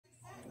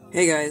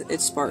Hey guys,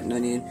 it's Spartan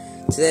Onion.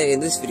 Today, in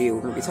this video,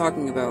 we're going to be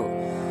talking about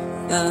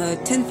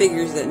 10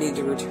 figures that need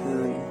to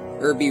return,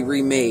 or be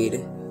remade.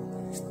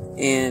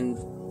 And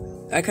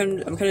I'm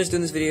kind of just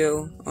doing this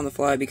video on the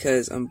fly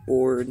because I'm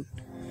bored,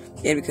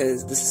 and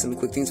because this is some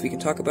quick things we can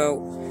talk about.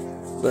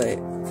 But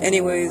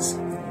anyways,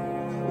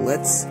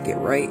 let's get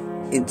right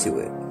into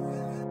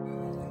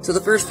it. So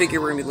the first figure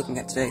we're going to be looking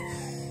at today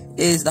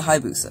is the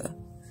Hayabusa.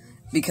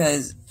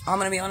 Because, I'm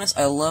going to be honest,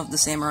 I love the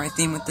samurai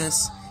theme with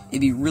this. It'd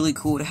be really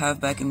cool to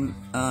have back in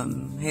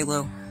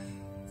Halo.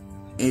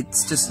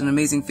 It's just an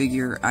amazing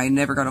figure. I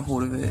never got a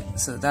hold of it,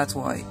 so that's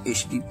why it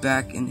should be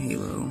back in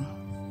Halo.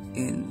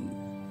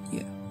 And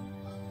yeah.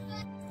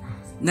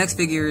 Next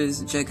figure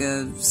is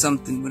Jega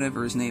something,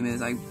 whatever his name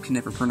is. I can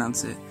never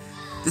pronounce it.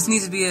 This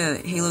needs to be a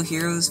Halo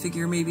Heroes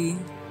figure, maybe,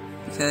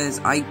 because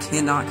I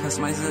cannot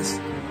customize this.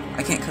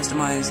 I can't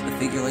customize a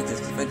figure like this,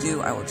 because if I do,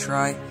 I will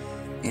try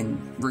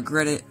and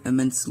regret it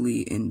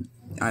immensely, and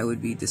I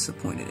would be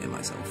disappointed in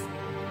myself.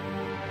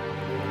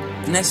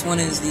 The next one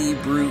is the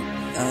Brute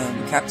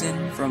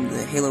Captain from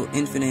the Halo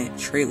Infinite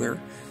trailer.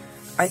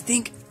 I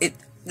think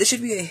this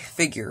should be a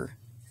figure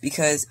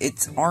because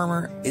its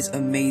armor is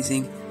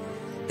amazing.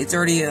 It's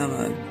already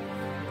a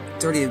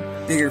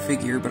bigger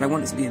figure, but I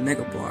want it to be a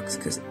Mega Bloks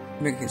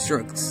Mega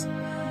Construx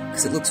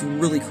because it looks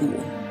really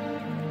cool.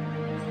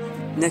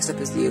 Next up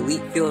is the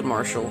Elite Field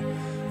Marshal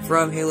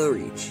from Halo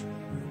Reach.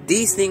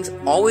 These things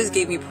always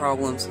gave me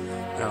problems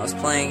when I was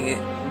playing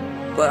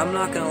it, but I'm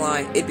not gonna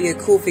lie, it'd be a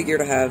cool figure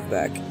to have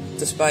back.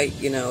 Despite,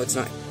 you know, it's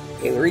not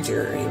Halo Reach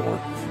anymore,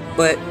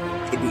 but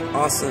it'd be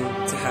awesome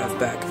to have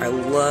back. I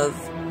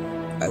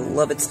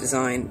love its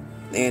design,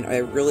 and I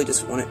really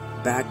just want it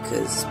back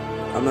because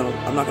I'm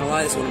not gonna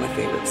lie, it's one of my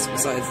favorites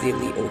besides the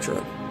Elite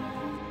Ultra.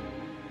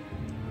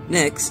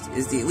 Next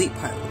is the Elite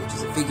Pilot, which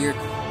is a figure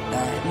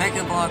that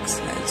Mega Bloks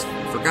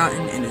has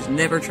forgotten and has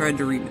never tried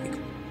to remake.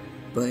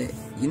 But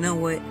you know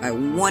what? I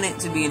want it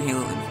to be in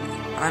Halo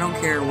Infinite. I don't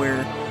care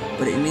where,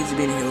 but it needs to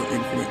be in Halo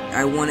Infinite.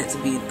 I want it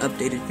to be an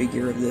updated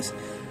figure of this,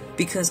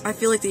 because I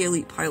feel like the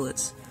Elite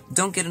Pilots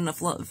don't get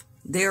enough love.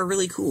 They are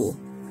really cool,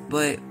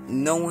 but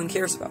no one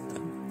cares about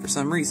them for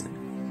some reason.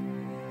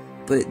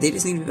 But they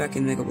just need to be back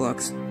in Mega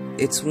Bloks.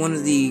 It's one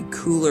of the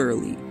cooler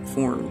Elite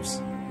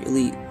forms.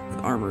 Elite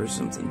armor or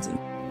something.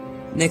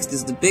 Next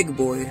is the big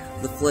boy,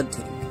 the Flood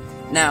Tank.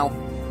 Now,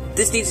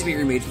 this needs to be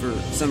remade for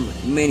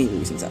many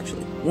reasons,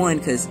 actually. One,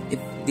 because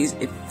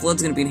if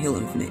Flood's going to be in Halo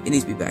Infinite, it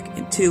needs to be back.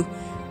 And two,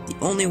 the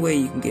only way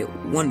you can get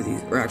one of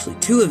these, or actually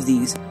two of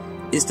these,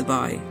 is to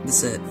buy the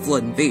set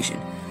Flood Invasion.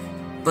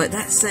 But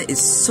that set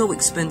is so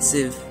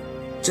expensive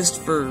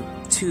just for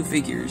 2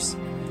 figures.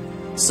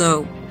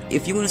 So,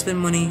 if you want to spend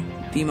money,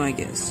 be my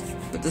guest.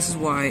 But this is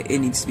why it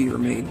needs to be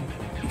remade,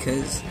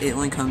 because it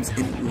only comes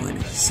in 1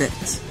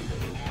 set.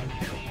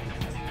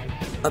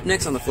 Up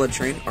next on the Flood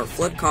train are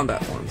Flood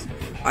combat forms.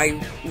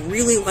 I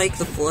really like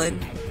the Flood.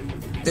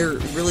 They're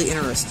really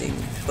interesting,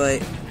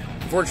 but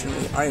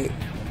unfortunately, I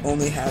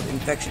only have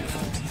infection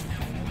forms.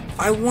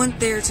 I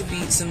want there to be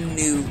some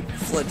new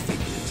Flood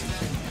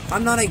figures.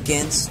 I'm not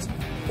against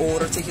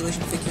old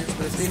articulation figures,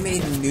 but if they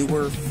made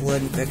newer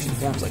Flood infection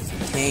forms like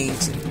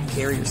tanks and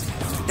carriers,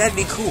 that'd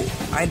be cool.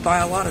 I'd buy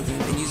a lot of them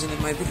and use them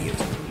in my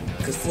videos,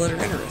 because Flood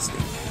are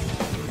interesting.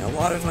 And a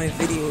lot of my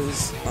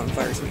videos on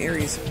Fire Team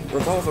Ares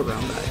revolve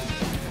around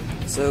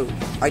that. So,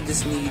 I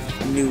just need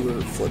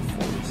newer Flood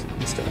forms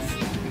and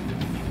stuff.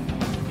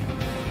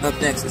 Up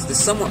next is the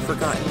somewhat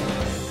forgotten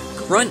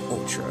Grunt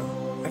Ultra.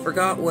 I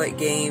forgot what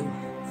game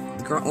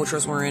the Grunt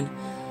Ultras were in,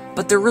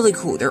 but they're really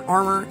cool. Their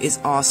armor is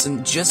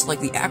awesome, just like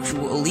the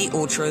actual Elite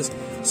Ultras,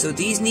 so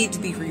these need to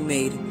be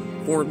remade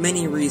for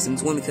many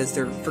reasons. One, because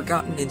they're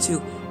forgotten, and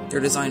two, their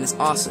design is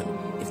awesome.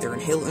 If they're in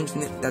Halo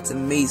Infinite, that's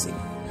amazing.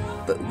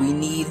 But we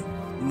need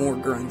more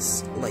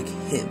grunts like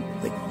him,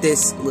 like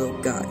this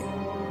little guy.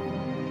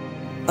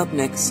 Up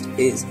next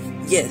is,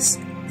 yes,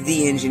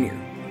 the Engineer.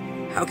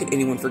 How could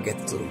anyone forget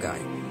this little guy?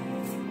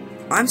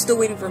 I'm still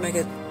waiting for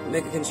Mega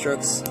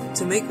Construx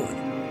to make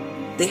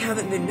one. They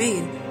haven't been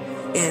made,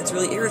 and it's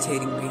really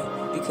irritating me,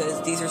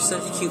 because these are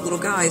such cute little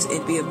guys, and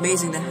it'd be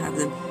amazing to have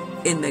them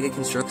in Mega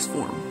Construx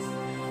form.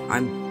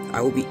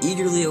 I will be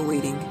eagerly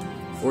awaiting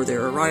for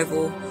their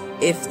arrival,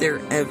 if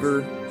they're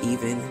ever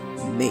even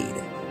made.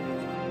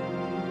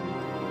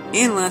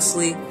 And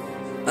lastly,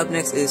 up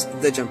next is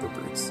the Jumper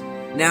Brutes.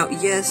 Now,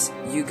 yes,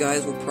 you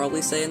guys will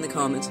probably say in the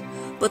comments,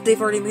 but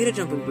they've already made a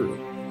Jumper Brute.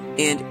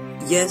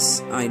 And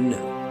yes, I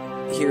know.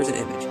 Here's an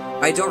image.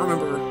 I don't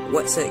remember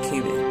what set it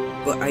came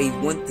in, but I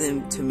want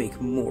them to make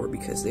more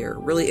because they are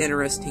really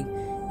interesting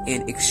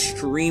and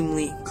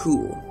extremely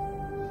cool.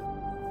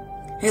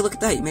 Hey, look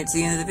at that, you made it to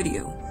the end of the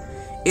video.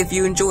 If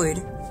you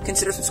enjoyed,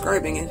 consider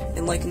subscribing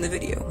and liking the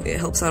video. It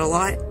helps out a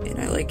lot, and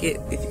I like it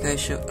if you guys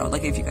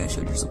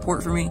showed your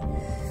support for me.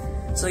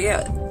 So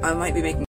yeah, I might be making